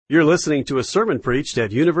You're listening to a sermon preached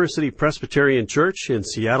at University Presbyterian Church in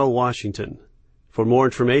Seattle, Washington. For more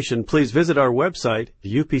information, please visit our website,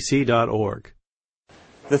 upc.org.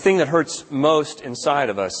 The thing that hurts most inside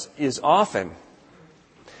of us is often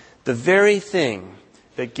the very thing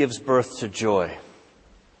that gives birth to joy.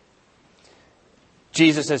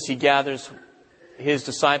 Jesus, as He gathers His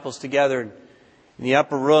disciples together in the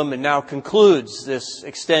upper room and now concludes this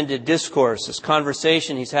extended discourse, this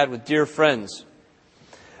conversation He's had with dear friends,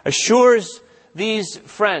 assures these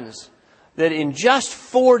friends that in just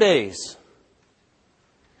 4 days,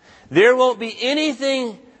 there won't be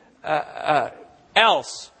anything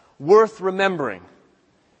else worth remembering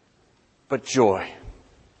but joy.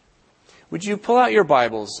 Would you pull out your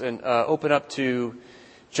Bibles and open up to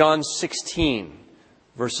John 16,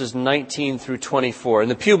 verses 19 through 24. In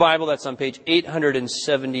the Pew Bible, that's on page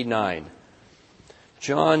 879.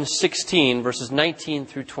 John 16, verses 19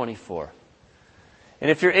 through 24. And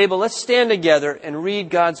if you're able, let's stand together and read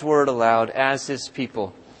God's Word aloud as His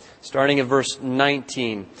people, starting at verse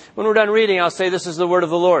 19. When we're done reading, I'll say, "This is the Word of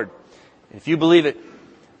the Lord." If you believe it,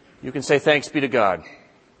 you can say, "Thanks be to God."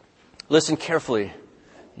 Listen carefully.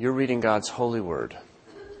 You're reading God's holy Word.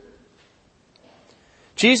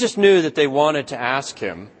 Jesus knew that they wanted to ask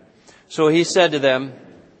Him, so He said to them,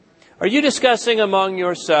 "Are you discussing among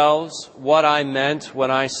yourselves what I meant when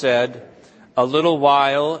I said, 'A little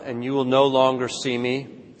while, and you will no longer see me,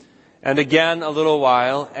 and again a little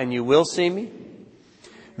while, and you will see me'?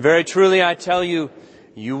 Very truly I tell you,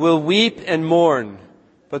 you will weep and mourn,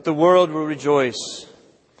 but the world will rejoice.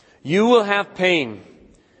 You will have pain,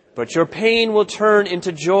 but your pain will turn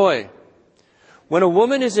into joy. When a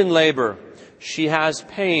woman is in labor, she has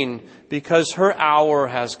pain because her hour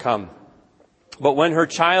has come. But when her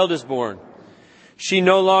child is born, she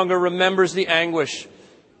no longer remembers the anguish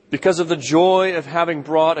because of the joy of having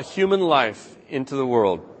brought a human life into the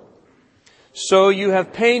world. So you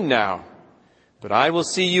have pain now, but I will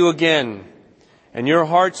see you again, and your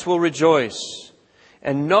hearts will rejoice,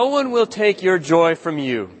 and no one will take your joy from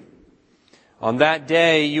you. On that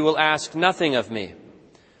day you will ask nothing of me.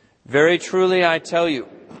 Very truly I tell you,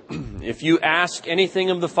 if you ask anything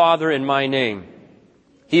of the Father in my name,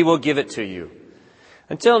 He will give it to you.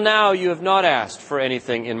 Until now you have not asked for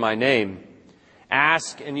anything in my name.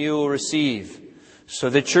 Ask and you will receive, so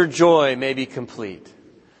that your joy may be complete."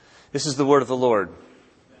 This is the word of the Lord.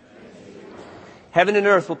 Heaven and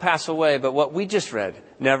earth will pass away, but what we just read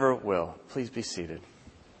never will. Please be seated.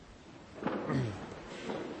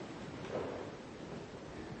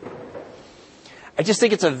 I just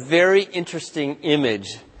think it's a very interesting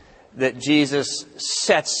image that Jesus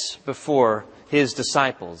sets before His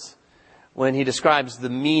disciples when He describes the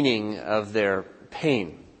meaning of their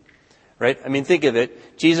pain. Right? I mean, think of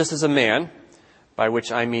it. Jesus is a man, by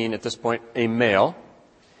which I mean at this point a male,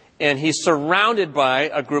 and He's surrounded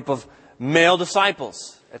by a group of male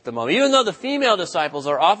disciples at the moment. Even though the female disciples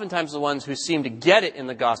are oftentimes the ones who seem to get it in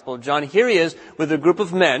the Gospel of John, here He is with a group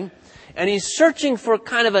of men, and He's searching for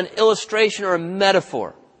kind of an illustration or a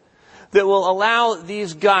metaphor that will allow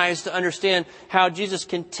these guys to understand how Jesus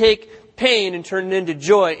can take pain and turn it into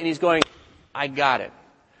joy. And He's going, "I got it."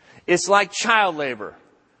 It's like child labor,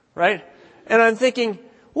 right? And I'm thinking,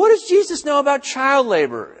 what does Jesus know about child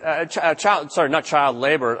labor?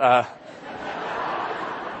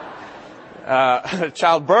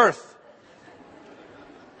 Childbirth.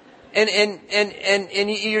 And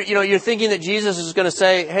you're thinking that Jesus is going to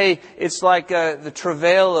say, hey, it's like the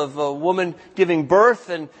travail of a woman giving birth,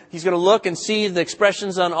 and He's going to look and see the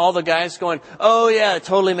expressions on all the guys going, "Oh yeah, it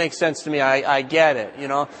totally makes sense to me. I get it."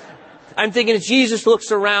 I'm thinking as Jesus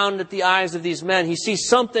looks around at the eyes of these men, He sees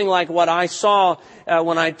something like what I saw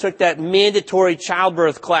when I took that mandatory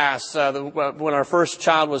childbirth class when our first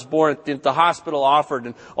child was born at the hospital offered.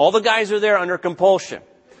 And all the guys are there under compulsion.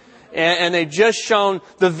 And they've just shown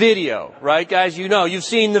the video, right, guys? You've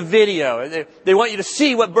seen the video. They want you to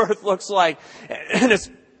see what birth looks like. And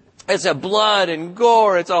it's a blood and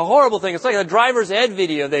gore. It's a horrible thing. It's like a driver's ed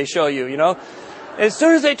video they show you, As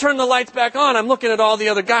soon as they turn the lights back on, I'm looking at all the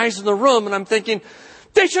other guys in the room, and I'm thinking,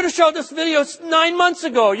 they should have showed this video 9 months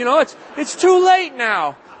ago. It's too late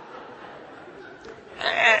now.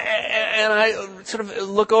 And I sort of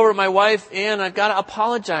look over at my wife, and I've got to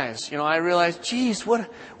apologize. I realize, geez, what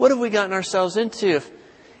have we gotten ourselves into?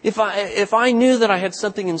 If I knew that I had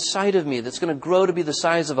something inside of me that's going to grow to be the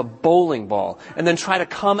size of a bowling ball and then try to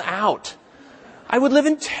come out, I would live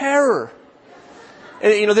in terror.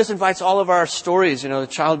 And, this invites all of our stories, the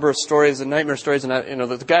childbirth stories, the nightmare stories. And,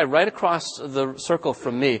 the guy right across the circle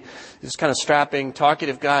from me, this kind of strapping,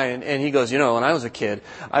 talkative guy, and he goes, when I was a kid,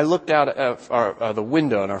 I looked out at the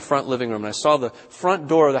window in our front living room, and I saw the front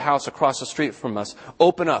door of the house across the street from us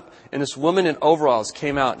open up. And this woman in overalls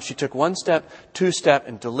came out, and she took 1 step, 2 step,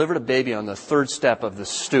 and delivered a baby on the 3rd step of the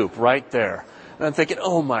stoop right there. And I'm thinking,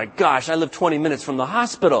 oh my gosh, I live 20 minutes from the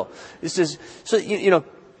hospital. This is, so,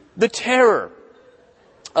 the terror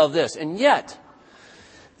of this. And yet,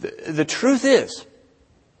 the truth is,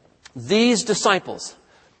 these disciples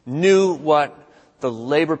knew what the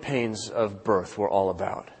labor pains of birth were all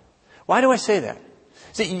about. Why do I say that?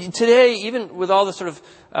 See, today, even with all the sort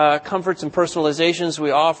of comforts and personalizations we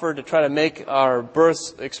offer to try to make our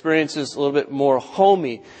birth experiences a little bit more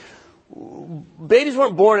homey, babies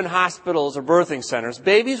weren't born in hospitals or birthing centers.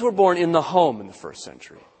 Babies were born in the home in the first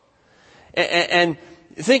century. And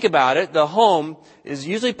think about it. The home is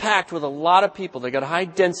usually packed with a lot of people. They got a high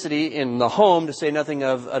density in the home, to say nothing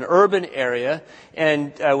of an urban area,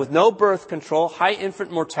 and with no birth control, high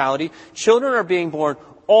infant mortality. Children are being born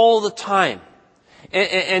all the time.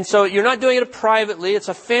 And so you're not doing it privately. It's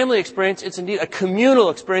a family experience. It's indeed a communal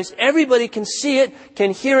experience. Everybody can see it,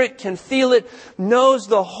 can hear it, can feel it, knows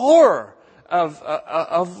the horror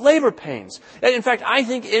of labor pains. And in fact, I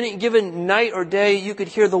think any given night or day, you could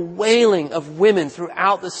hear the wailing of women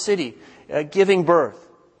throughout the city giving birth.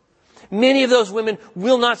 Many of those women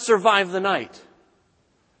will not survive the night.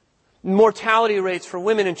 Mortality rates for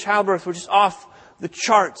women in childbirth were just off the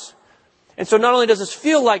charts. And so not only does this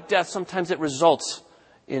feel like death, sometimes it results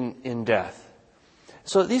in death.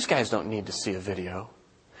 So these guys don't need to see a video.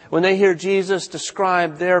 When they hear Jesus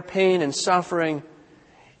describe their pain and suffering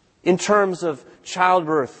in terms of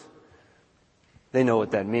childbirth, they know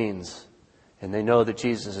what that means. And they know that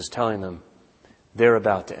Jesus is telling them they're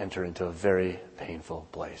about to enter into a very painful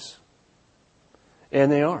place.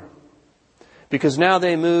 And they are. Because now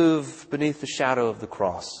they move beneath the shadow of the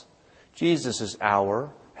cross. Jesus'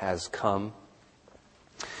 hour has come.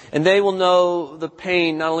 And they will know the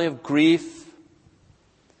pain not only of grief.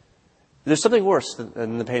 There's something worse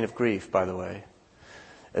than the pain of grief, by the way.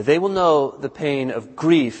 They will know the pain of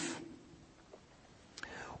grief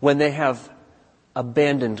when they have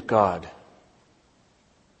abandoned God.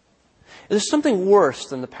 There's something worse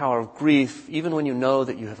than the power of grief, even when you know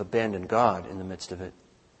that you have abandoned God in the midst of it.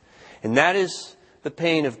 And that is the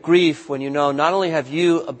pain of grief when you know not only have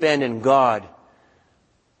you abandoned God,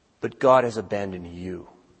 but God has abandoned you.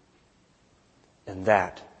 And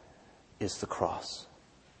that is the cross.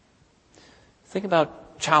 Think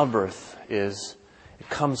about childbirth it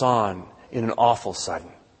comes on in an awful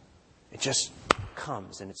sudden. It just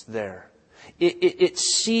comes and it's there. It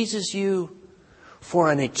seizes you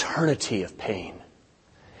for an eternity of pain.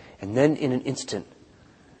 And then in an instant,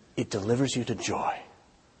 it delivers you to joy.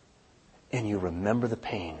 And you remember the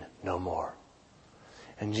pain no more.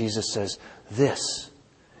 And Jesus says, this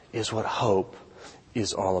is what hope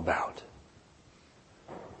is all about.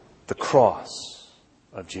 The cross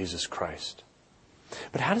of Jesus Christ.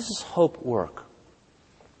 But how does this hope work?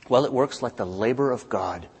 Well, it works like the labor of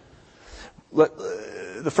God.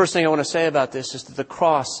 The first thing I want to say about this is that the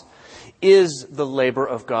cross is the labor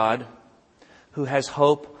of God who has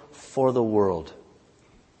hope for the world.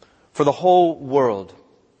 For the whole world.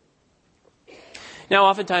 Now,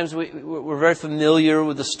 oftentimes we're very familiar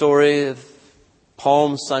with the story of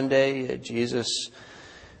Palm Sunday, Jesus,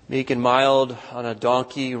 meek and mild on a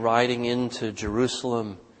donkey, riding into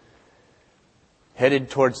Jerusalem, headed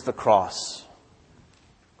towards the cross.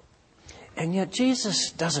 And yet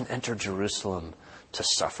Jesus doesn't enter Jerusalem to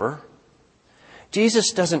suffer.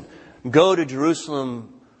 Jesus doesn't go to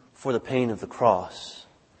Jerusalem for the pain of the cross.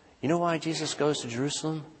 You know why Jesus goes to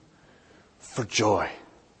Jerusalem? For joy.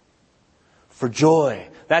 For joy.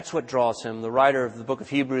 That's what draws him. The writer of the book of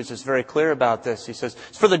Hebrews is very clear about this. He says,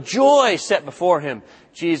 it's for the joy set before him,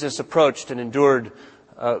 Jesus approached and endured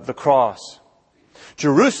the cross.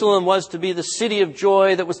 Jerusalem was to be the city of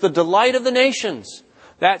joy that was the delight of the nations.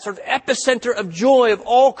 That sort of epicenter of joy of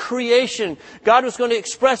all creation. God was going to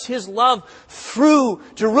express His love through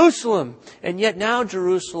Jerusalem. And yet now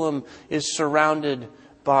Jerusalem is surrounded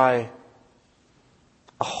by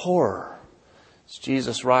a horror. As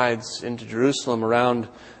Jesus rides into Jerusalem, around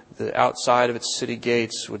the outside of its city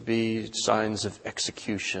gates would be signs of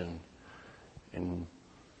execution and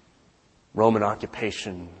Roman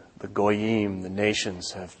occupation. The Goyim, the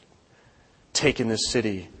nations, have taken this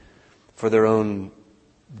city for their own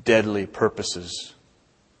deadly purposes.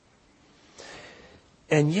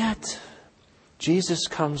 And yet, Jesus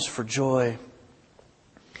comes for joy.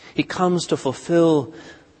 He comes to fulfill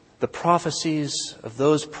the prophecies of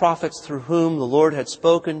those prophets through whom the Lord had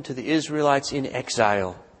spoken to the Israelites in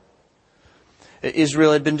exile.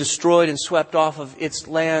 Israel had been destroyed and swept off of its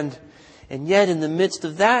land. And yet in the midst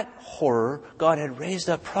of that horror, God had raised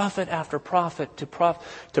up prophet after prophet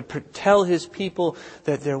to tell His people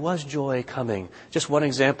that there was joy coming. Just one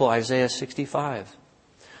example, Isaiah 65.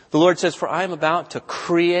 The Lord says, "For I am about to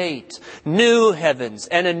create new heavens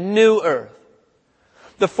and a new earth.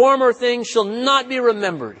 The former things shall not be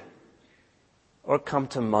remembered or come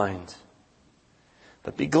to mind.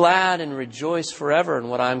 But be glad and rejoice forever in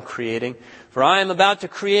what I'm creating. For I am about to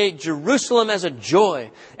create Jerusalem as a joy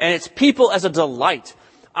and its people as a delight.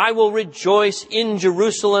 I will rejoice in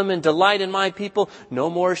Jerusalem and delight in my people. No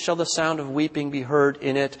more shall the sound of weeping be heard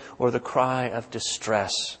in it, or the cry of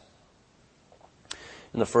distress."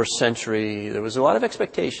 In the first century, there was a lot of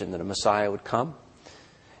expectation that a Messiah would come.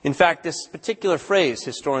 In fact, this particular phrase,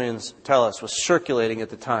 historians tell us, was circulating at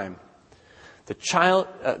the time.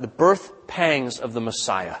 The birth pangs of the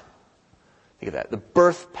Messiah. Think of that. The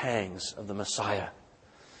birth pangs of the Messiah.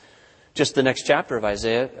 Just the next chapter of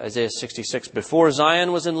Isaiah 66. "Before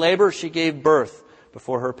Zion was in labor, she gave birth.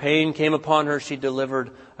 Before her pain came upon her, she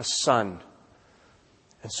delivered a son."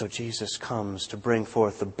 And so Jesus comes to bring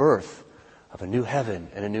forth the birth of a new heaven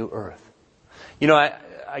and a new earth. You know,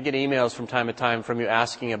 I get emails from time to time from you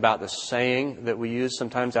asking about the saying that we use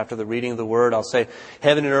sometimes after the reading of the Word. I'll say,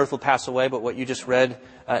 "Heaven and earth will pass away, but what you just read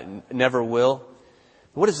never will."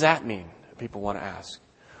 What does that mean? People want to ask.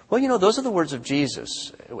 Well, you know, those are the words of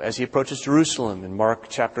Jesus as He approaches Jerusalem in Mark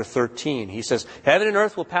chapter 13. He says, "Heaven and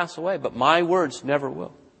earth will pass away, but my words never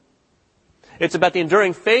will." It's about the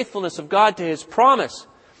enduring faithfulness of God to His promise.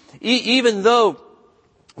 Even though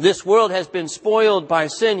this world has been spoiled by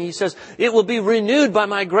sin, He says, "It will be renewed by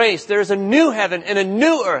my grace." There is a new heaven and a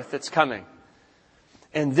new earth that's coming.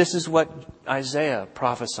 And this is what Isaiah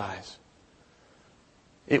prophesies.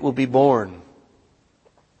 It will be born.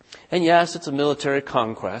 And yes, it's a military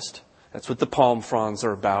conquest. That's what the palm fronds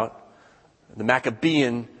are about. The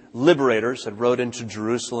Maccabean liberators had rode into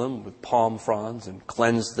Jerusalem with palm fronds and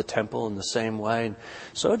cleansed the temple in the same way. And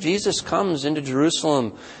so Jesus comes into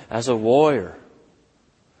Jerusalem as a warrior.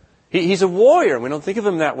 He's a warrior. We don't think of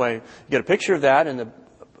Him that way. You get a picture of that in the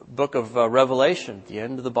book of Revelation, at the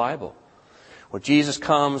end of the Bible, where Jesus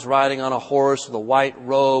comes riding on a horse with a white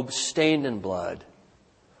robe stained in blood,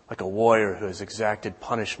 like a warrior who has exacted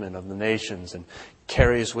punishment of the nations and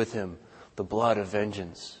carries with him the blood of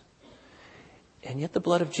vengeance. And yet the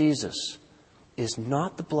blood of Jesus is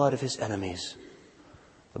not the blood of His enemies.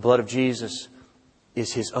 The blood of Jesus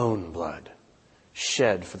is His own blood,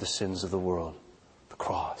 shed for the sins of the world, the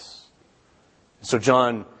cross. So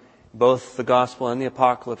John, both the Gospel and the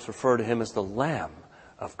Apocalypse, refer to Him as the Lamb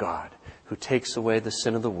of God who takes away the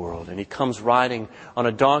sin of the world. And He comes riding on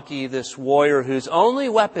a donkey, this warrior whose only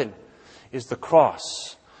weapon is the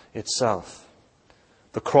cross itself.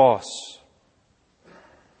 The cross.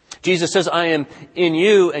 Jesus says, "I am in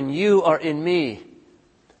you and you are in me."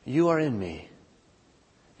 You are in me.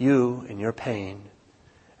 You in your pain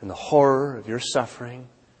and the horror of your suffering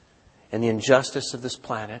and the injustice of this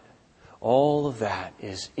planet. All of that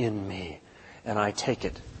is in me, and I take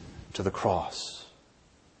it to the cross.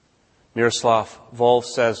 Miroslav Volf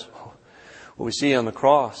says, what we see on the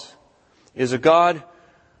cross is a God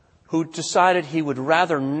who decided He would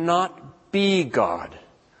rather not be God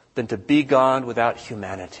than to be God without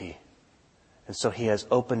humanity. And so He has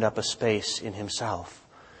opened up a space in Himself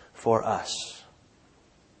for us.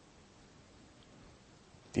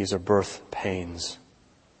 These are birth pains.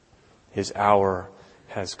 His hour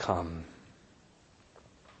has come.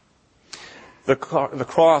 The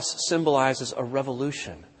cross symbolizes a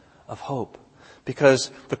revolution of hope,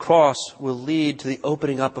 because the cross will lead to the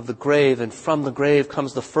opening up of the grave, and from the grave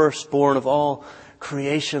comes the firstborn of all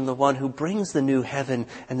creation, the one who brings the new heaven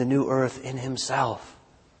and the new earth in Himself.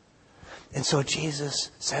 And so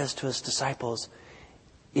Jesus says to His disciples,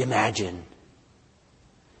 imagine.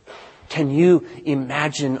 Can you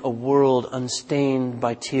imagine a world unstained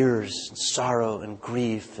by tears, and sorrow, and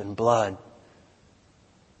grief, and blood?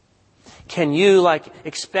 Can you, like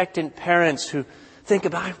expectant parents who think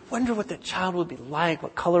about, I wonder what that child will be like,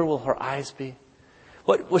 what color will her eyes be?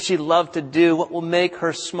 What will she love to do? What will make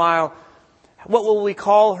her smile? What will we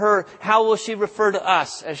call her? How will she refer to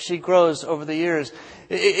us as she grows over the years?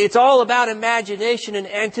 It's all about imagination and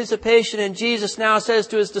anticipation. And Jesus now says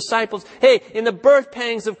to His disciples, hey, in the birth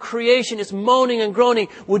pangs of creation, it's moaning and groaning.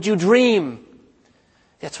 Would you dream?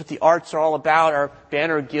 That's what the arts are all about. Our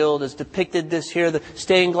Banner Guild has depicted this here. The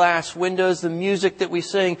stained glass windows, the music that we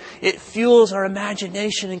sing. It fuels our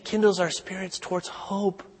imagination and kindles our spirits towards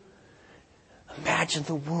hope. Imagine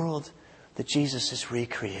the world that Jesus is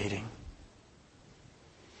recreating.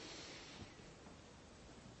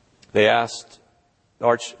 They asked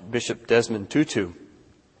Archbishop Desmond Tutu,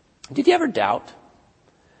 did you ever doubt?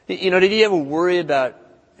 Did you ever worry about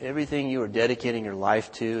everything you were dedicating your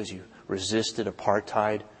life to as you resisted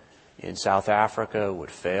apartheid in South Africa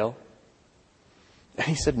would fail? And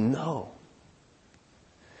he said, no.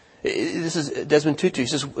 This is Desmond Tutu. He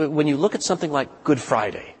says, when you look at something like Good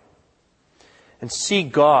Friday and see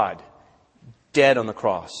God dead on the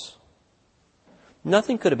cross,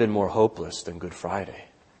 nothing could have been more hopeless than Good Friday.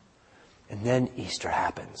 And then Easter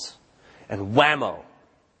happens. And whammo.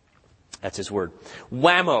 That's his word.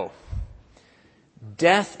 Whammo.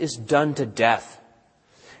 Death is done to death.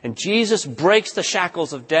 And Jesus breaks the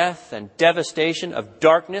shackles of death and devastation, of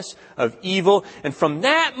darkness, of evil. And from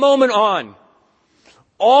that moment on,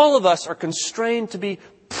 all of us are constrained to be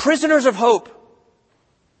prisoners of hope.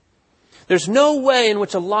 There's no way in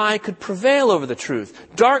which a lie could prevail over the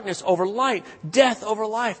truth. Darkness over light, death over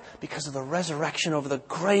life, because of the resurrection over the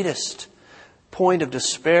greatest point of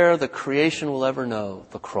despair the creation will ever know,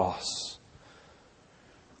 the cross.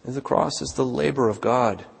 And the cross is the labor of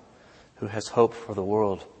God who has hope for the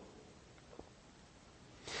world.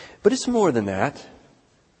 But it's more than that.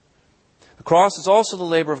 The cross is also the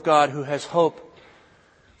labor of God who has hope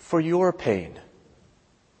for your pain,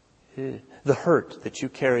 the hurt that you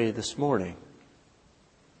carry this morning.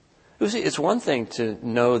 You see, it's one thing to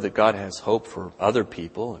know that God has hope for other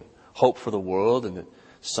people and hope for the world, and that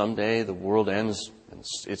someday the world ends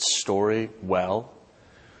its story well.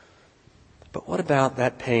 But what about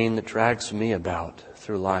that pain that drags me about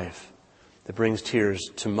through life, that brings tears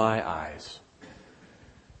to my eyes?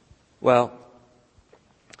 Well,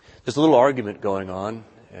 there's a little argument going on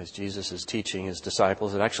as Jesus is teaching his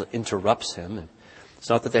disciples. It actually interrupts him. And it's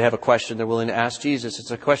not that they have a question they're willing to ask Jesus. It's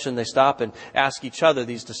a question they stop and ask each other,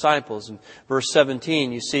 these disciples. In verse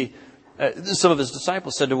 17, you see some of his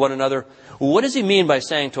disciples said to one another, well, what does he mean by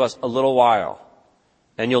saying to us, a little while,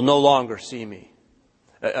 and you'll no longer see me?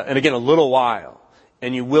 And again, a little while,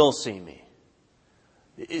 and you will see me.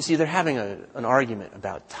 You see, they're having an argument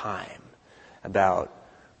about time, about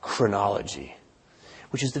chronology,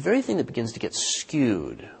 which is the very thing that begins to get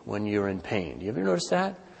skewed when you're in pain. Do you ever notice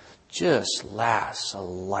that? Just lasts a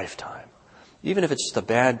lifetime. Even if it's just a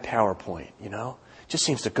bad PowerPoint, it just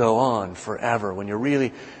seems to go on forever when you're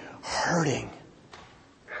really hurting.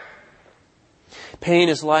 Pain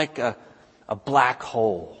is like a black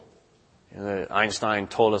hole. Einstein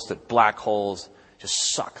told us that black holes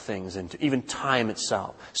just suck things into, even time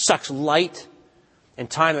itself. Sucks light and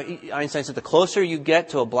time. Einstein said the closer you get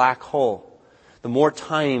to a black hole, the more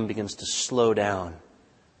time begins to slow down.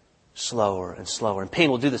 Slower and slower. And pain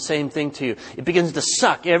will do the same thing to you. It begins to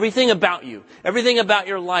suck everything about you, everything about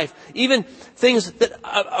your life, even things that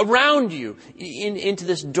around you, into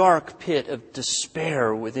this dark pit of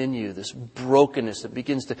despair within you, this brokenness that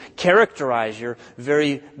begins to characterize your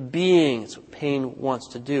very being. It's what pain wants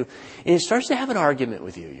to do. And it starts to have an argument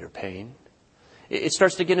with you, your pain. It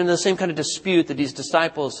starts to get into the same kind of dispute that these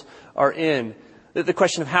disciples are in. The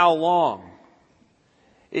question of how long.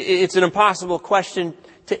 It's an impossible question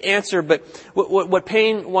to answer, but what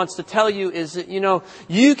pain wants to tell you is that,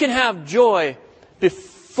 you can have joy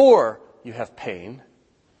before you have pain.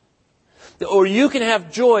 Or you can have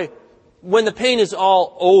joy when the pain is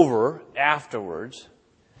all over afterwards.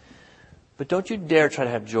 But don't you dare try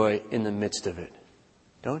to have joy in the midst of it.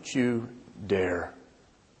 Don't you dare.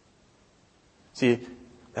 See,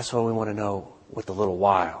 that's why we want to know what the little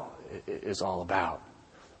while is all about.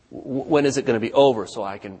 When is it going to be over so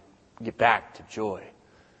I can get back to joy?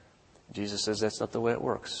 Jesus says that's not the way it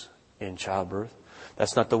works in childbirth.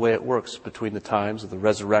 That's not the way it works between the times of the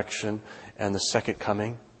resurrection and the second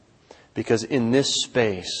coming. Because in this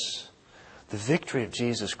space, the victory of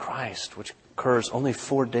Jesus Christ, which occurs only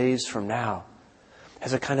 4 days from now,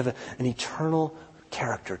 has a kind of an eternal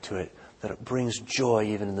character to it that it brings joy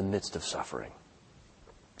even in the midst of suffering.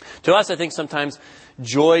 To us, I think sometimes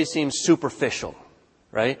joy seems superficial,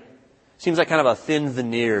 right? Seems like kind of a thin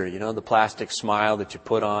veneer, the plastic smile that you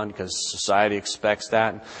put on because society expects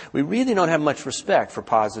that. And we really don't have much respect for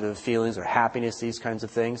positive feelings or happiness, these kinds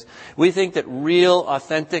of things. We think that real,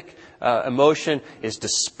 authentic emotion is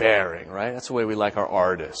despairing, right? That's the way we like our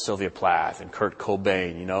artists, Sylvia Plath and Kurt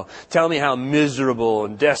Cobain, Tell me how miserable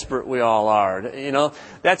and desperate we all are.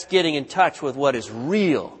 That's getting in touch with what is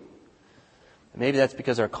real. And maybe that's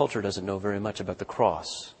because our culture doesn't know very much about the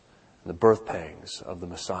cross and the birth pangs of the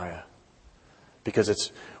Messiah. Because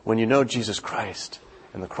it's when you know Jesus Christ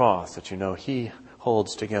and the cross that you know He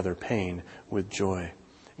holds together pain with joy,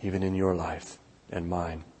 even in your life and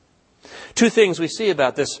mine. Two things we see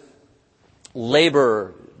about this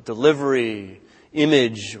labor, delivery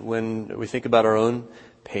image when we think about our own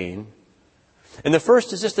pain. And the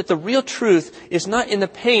first is just that the real truth is not in the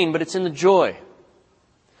pain, but it's in the joy.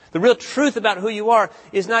 The real truth about who you are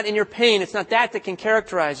is not in your pain. It's not that can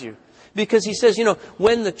characterize you. Because he says,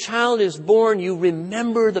 when the child is born, you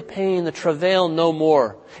remember the pain, the travail no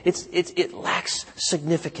more. It lacks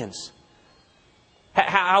significance.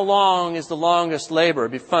 How long is the longest labor?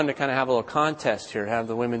 It'd be fun to kind of have a little contest here, have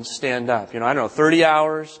the women stand up. I don't know, 30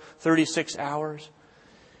 hours, 36 hours.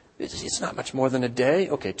 It's not much more than a day.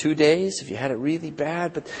 Okay, 2 days if you had it really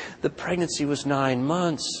bad. But the pregnancy was 9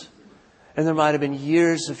 months. And there might have been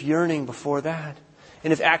years of yearning before that.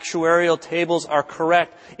 And if actuarial tables are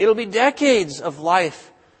correct, it'll be decades of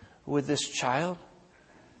life with this child.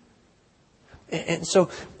 And so,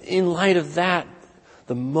 in light of that,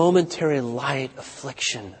 the momentary light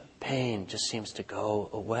affliction, pain, just seems to go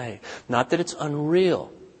away. Not that it's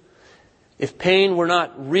unreal. If pain were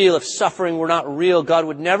not real, if suffering were not real, God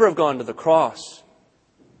would never have gone to the cross.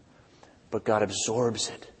 But God absorbs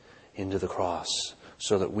it into the cross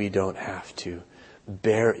so that we don't have to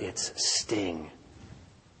bear its sting.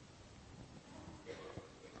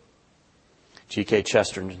 G.K.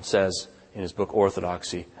 Chesterton says in his book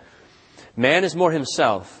Orthodoxy, man is more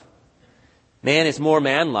himself. Man is more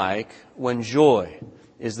manlike when joy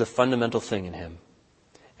is the fundamental thing in him,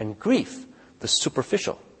 and grief the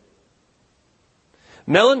superficial.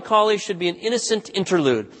 Melancholy should be an innocent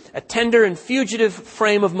interlude, a tender and fugitive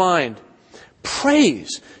frame of mind.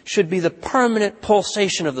 Praise should be the permanent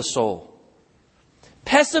pulsation of the soul.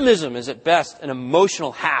 Pessimism is at best an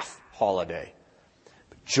emotional half-holiday.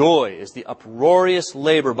 But joy is the uproarious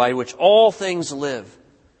labor by which all things live.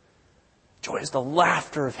 Joy is the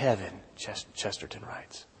laughter of heaven, Chesterton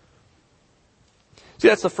writes. See,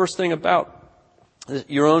 that's the first thing about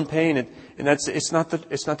your own pain, and it's not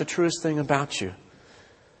the truest thing about you.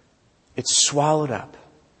 It's swallowed up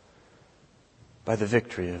by the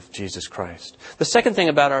victory of Jesus Christ. The second thing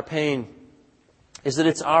about our pain is that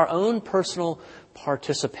it's our own personal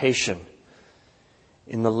participation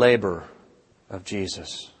in the labor of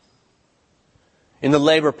Jesus, in the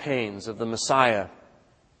labor pains of the Messiah.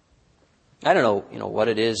 I don't know, what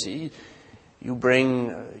it is. You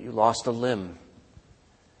lost a limb.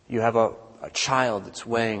 You have a child that's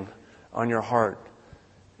weighing on your heart.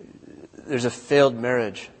 There's a failed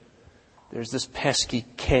marriage. There's this pesky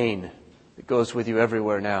cane that goes with you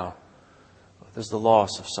everywhere now. There's the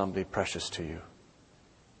loss of somebody precious to you.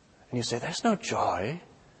 And you say, there's no joy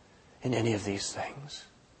in any of these things.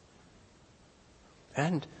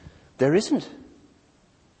 And there isn't.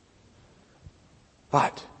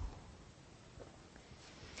 But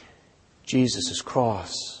Jesus'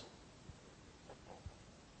 cross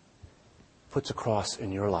puts a cross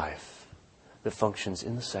in your life that functions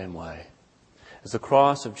in the same way. As the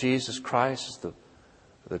cross of Jesus Christ is the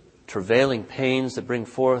travailing pains that bring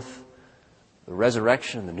forth the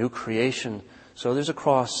resurrection, the new creation, so there's a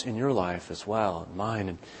cross in your life as well, and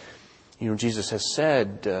mine. And Jesus has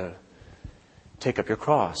said, take up your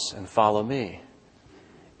cross and follow me.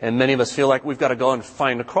 And many of us feel like we've got to go and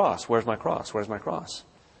find a cross. Where's my cross? Where's my cross?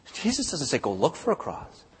 Jesus doesn't say go look for a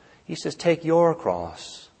cross. He says take your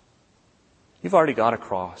cross. You've already got a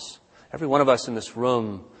cross. Every one of us in this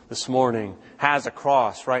room this morning has a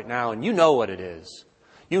cross right now, and you know what it is.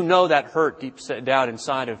 You know that hurt deep down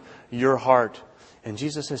inside of your heart. And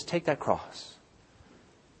Jesus says, take that cross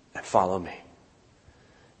and follow me.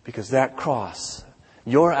 Because that cross,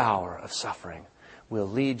 your hour of suffering, will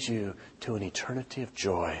lead you to an eternity of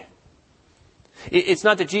joy. It's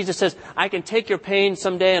not that Jesus says, I can take your pain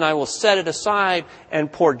someday and I will set it aside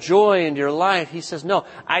and pour joy into your life. He says, no,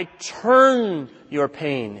 I turn your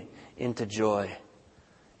pain into joy.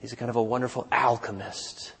 He's a kind of a wonderful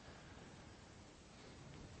alchemist.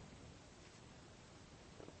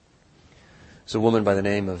 There's a woman by the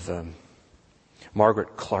name of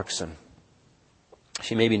Margaret Clarkson.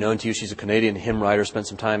 She may be known to you. She's a Canadian hymn writer, spent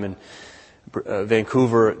some time in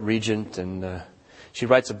Vancouver at Regent, and she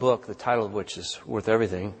writes a book, the title of which is worth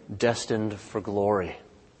everything, Destined for Glory.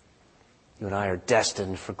 You and I are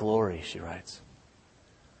destined for glory, she writes.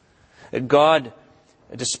 God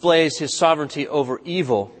displays His sovereignty over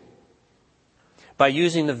evil by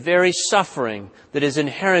using the very suffering that is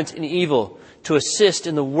inherent in evil to assist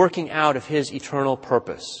in the working out of His eternal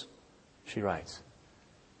purpose, she writes.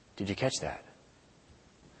 Did you catch that?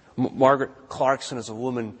 Margaret Clarkson is a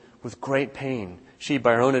woman with great pain. She,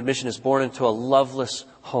 by her own admission, is born into a loveless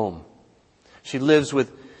home. She lives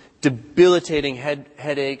with debilitating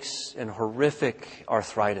headaches and horrific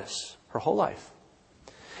arthritis her whole life.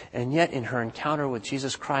 And yet in her encounter with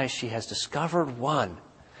Jesus Christ, she has discovered one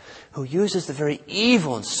who uses the very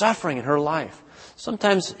evil and suffering in her life.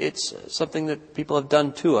 Sometimes it's something that people have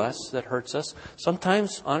done to us that hurts us.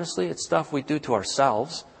 Sometimes, honestly, it's stuff we do to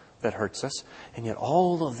ourselves that hurts us. And yet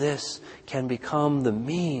all of this can become the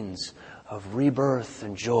means of rebirth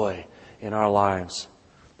and joy in our lives.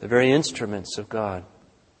 The very instruments of God.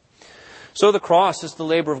 So the cross is the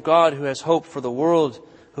labor of God who has hope for the world,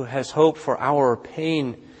 who has hope for our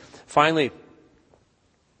pain. Finally,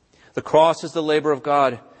 the cross is the labor of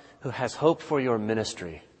God who has hope for your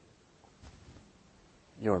ministry.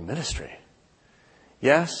 Your ministry.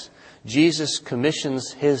 Yes, Jesus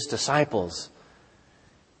commissions His disciples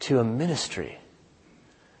to a ministry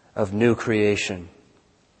of new creation.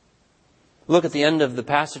 Look at the end of the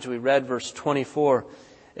passage we read, verse 24.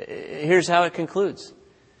 Here's how it concludes.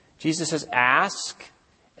 Jesus says, ask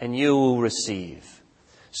and you will receive,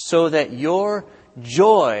 so that your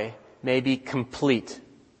joy may be complete.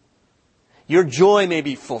 Your joy may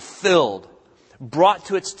be fulfilled, brought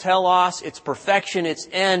to its telos, its perfection, its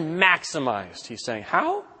end, maximized. He's saying,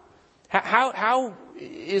 how? How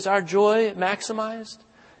is our joy maximized?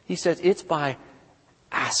 He says, it's by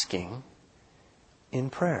asking in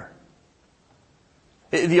prayer.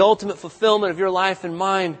 The ultimate fulfillment of your life and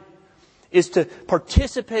mine is to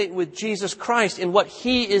participate with Jesus Christ in what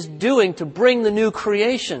He is doing to bring the new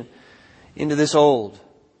creation into this old.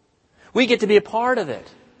 We get to be a part of it.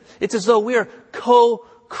 It's as though we are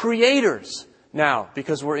co-creators now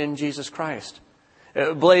because we're in Jesus Christ.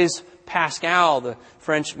 Blaise Pascal, the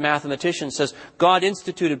French mathematician, says God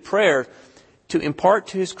instituted prayer to impart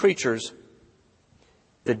to His creatures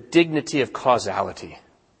the dignity of causality.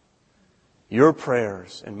 Your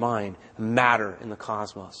prayers and mine matter in the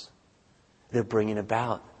cosmos. They're bringing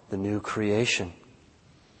about the new creation.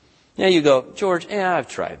 Now you go, George, I've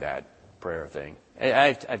tried that prayer thing.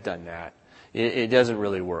 I've done that. It doesn't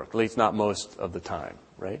really work, at least not most of the time,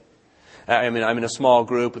 right? I mean, I'm in a small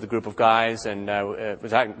group with a group of guys and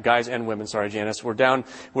guys and women. Sorry, Janice. We're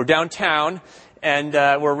downtown, and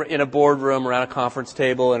we're in a boardroom around a conference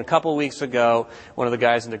table. And a couple of weeks ago, one of the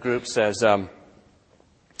guys in the group says,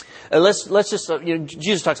 let's just,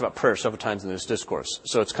 Jesus talks about prayer several times in this discourse.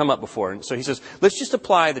 So it's come up before. And so he says, let's just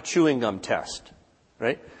apply the chewing gum test,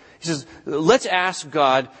 right? He says, let's ask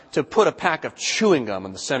God to put a pack of chewing gum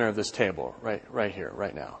in the center of this table, right here,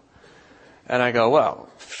 right now. And I go, well,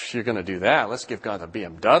 if you're going to do that, let's give God the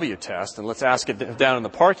BMW test and let's ask it down in the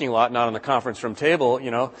parking lot, not on the conference room table,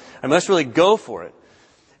 and let's really go for it.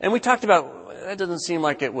 And we talked about, that doesn't seem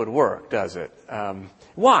like it would work, does it?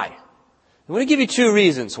 Why? I'm going to give you two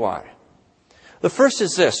reasons why. The first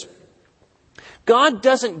is this. God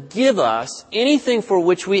doesn't give us anything for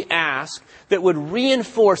which we ask that would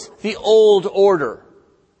reinforce the old order.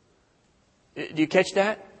 Do you catch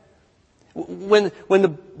that? When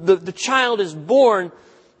the child is born,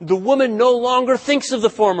 the woman no longer thinks of the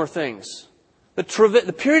former things.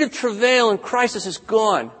 The period of travail and crisis is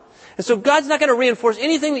gone. And so God's not going to reinforce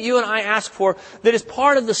anything that you and I ask for that is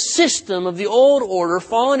part of the system of the old order,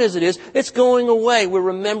 fallen as it is. It's going away. We're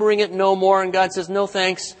remembering it no more. And God says, no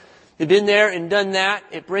thanks. You've been there and done that.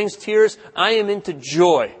 It brings tears. I am into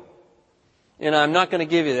joy. And I'm not going to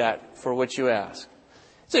give you that for what you ask.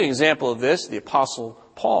 It's an example of this, the Apostle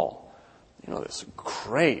Paul. This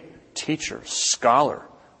great teacher, scholar.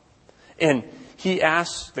 And he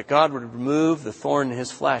asked that God would remove the thorn in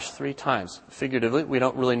his flesh 3 times. Figuratively, we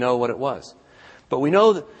don't really know what it was. But we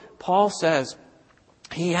know that Paul says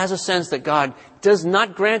he has a sense that God does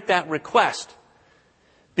not grant that request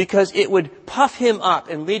because it would puff him up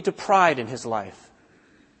and lead to pride in his life.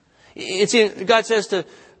 God says to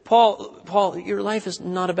Paul, your life is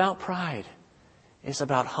not about pride. It's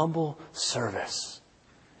about humble service.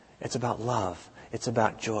 It's about love. It's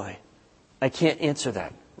about joy. I can't answer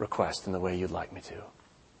that request in the way you'd like me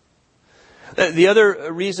to. The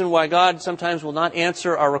other reason why God sometimes will not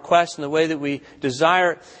answer our requests in the way that we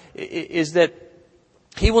desire is that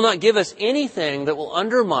He will not give us anything that will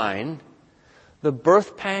undermine the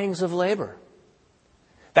birth pangs of labor.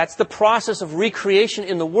 That's the process of recreation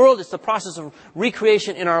in the world. It's the process of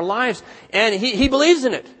recreation in our lives. And He believes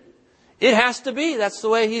in it. It has to be. That's the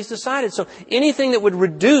way He's decided. So anything that would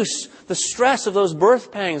reduce the stress of those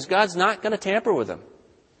birth pangs, God's not going to tamper with them.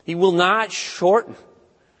 He will not shorten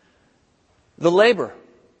the labor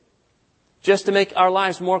just to make our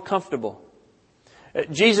lives more comfortable.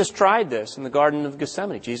 Jesus tried this in the Garden of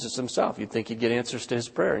Gethsemane. Jesus Himself, you'd think He'd get answers to His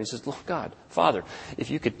prayer. And He says, Lord God, Father,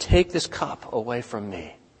 if you could take this cup away from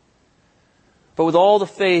me. But with all the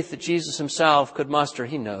faith that Jesus Himself could muster,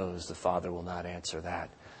 He knows the Father will not answer that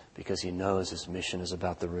because He knows His mission is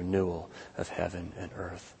about the renewal of heaven and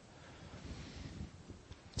earth.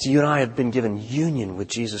 So you and I have been given union with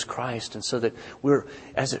Jesus Christ, and so that we're,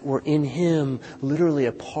 as it were, in Him, literally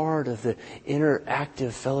a part of the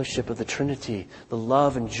interactive fellowship of the Trinity, the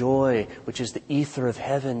love and joy, which is the ether of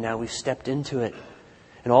heaven. Now we've stepped into it.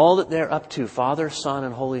 And all that they're up to, Father, Son,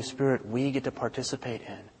 and Holy Spirit, we get to participate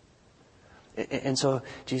in. And so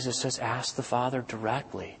Jesus says, ask the Father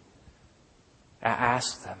directly.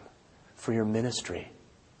 Ask them for your ministry.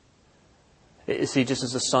 See, just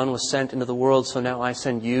as the Son was sent into the world, so now I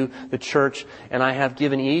send you, the church, and I have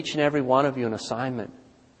given each and every one of you an assignment.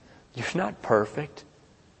 You're not perfect,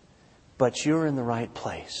 but you're in the right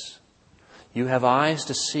place. You have eyes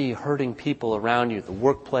to see hurting people around you, the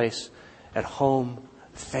workplace, at home,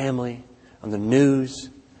 family, on the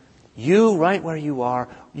news. You, right where you are,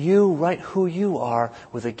 you, right who you are,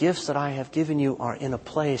 with the gifts that I have given you, are in a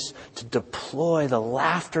place to deploy the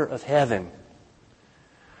laughter of heaven.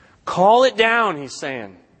 Call it down, He's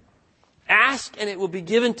saying. Ask and it will be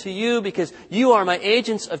given to you because you are my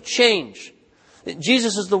agents of change.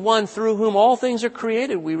 Jesus is the one through whom all things are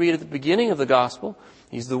created. We read at the beginning of the gospel,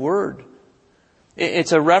 He's the Word.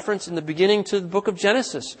 It's a reference in the beginning to the book of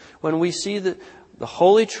Genesis when we see the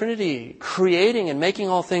Holy Trinity creating and making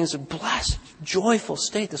all things a blessed, joyful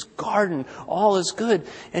state, this garden, all is good.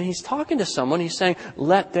 And He's talking to someone, He's saying,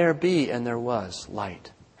 let there be, and there was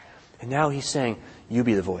light. And now He's saying, you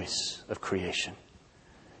be the voice of creation.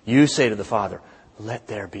 You say to the Father, let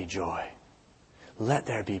there be joy. Let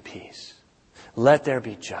there be peace. Let there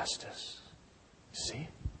be justice. See?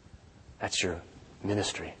 That's your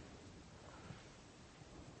ministry.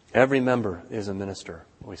 Every member is a minister,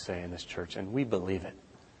 we say in this church, and we believe it.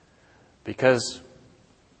 Because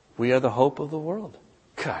we are the hope of the world.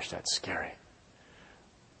 Gosh, that's scary.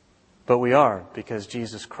 But we are, because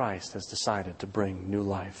Jesus Christ has decided to bring new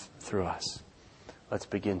life through us. Let's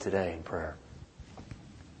begin today in prayer.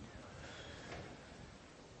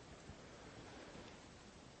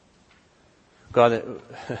 God,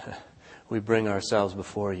 we bring ourselves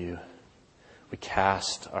before You. We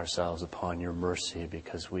cast ourselves upon Your mercy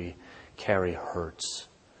because we carry hurts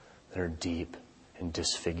that are deep and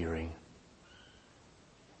disfiguring.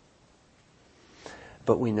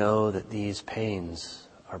 But we know that these pains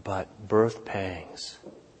are but birth pangs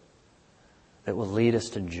that will lead us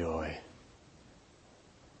to joy.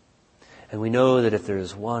 And we know that if there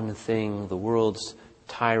is one thing the world's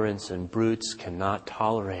tyrants and brutes cannot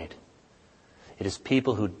tolerate, it is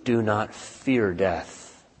people who do not fear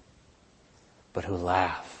death, but who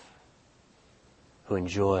laugh, who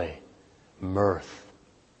enjoy mirth.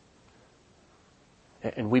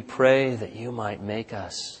 And we pray that You might make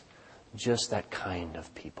us just that kind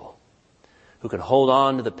of people who can hold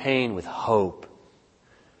on to the pain with hope,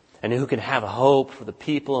 and who can have hope for the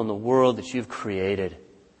people in the world that You've created.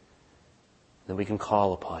 Then we can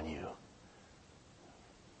call upon You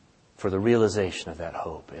for the realization of that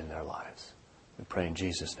hope in their lives. We pray in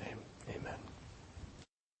Jesus' name. Amen.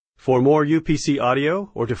 For more UPC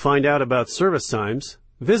audio or to find out about service times,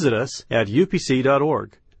 visit us at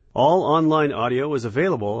upc.org. All online audio is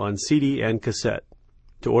available on CD and cassette.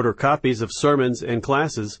 To order copies of sermons and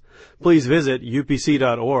classes, please visit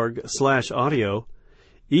upc.org/audio,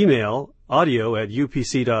 email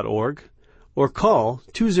audio@upc.org, or call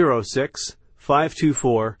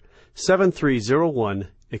 206-524-7301,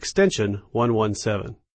 extension 117.